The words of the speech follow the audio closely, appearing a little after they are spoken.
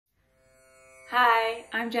Hi,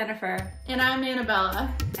 I'm Jennifer. And I'm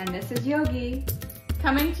Annabella. And this is Yogi.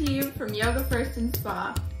 Coming to you from Yoga First and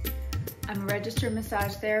Spa. I'm a registered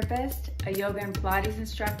massage therapist, a yoga and Pilates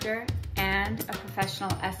instructor, and a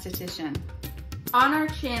professional esthetician. On our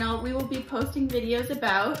channel, we will be posting videos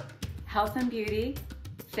about health and beauty,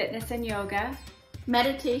 fitness and yoga,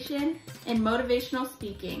 meditation, and motivational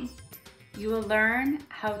speaking. You will learn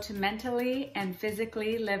how to mentally and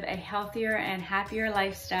physically live a healthier and happier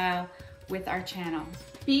lifestyle with our channel.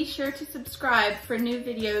 Be sure to subscribe for new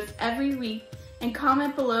videos every week and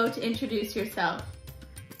comment below to introduce yourself.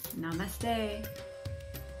 Namaste.